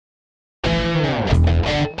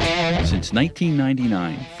Since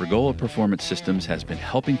 1999, Fragola Performance Systems has been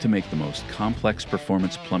helping to make the most complex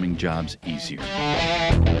performance plumbing jobs easier.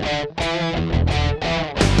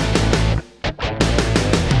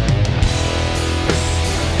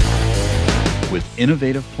 With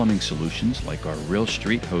innovative plumbing solutions like our Real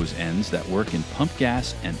Street hose ends that work in pump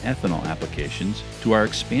gas and ethanol applications, to our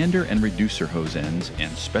expander and reducer hose ends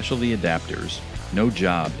and specialty adapters, no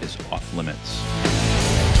job is off limits.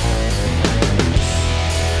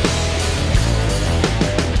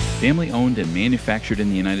 Family owned and manufactured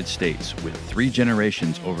in the United States, with 3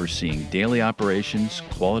 generations overseeing daily operations,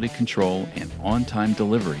 quality control, and on-time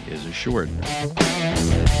delivery is assured.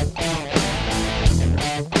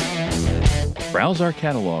 Browse our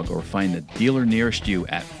catalog or find the dealer nearest you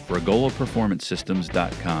at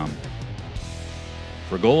fragolaperformancesystems.com.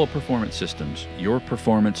 Fragola Performance Systems, your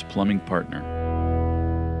performance plumbing partner.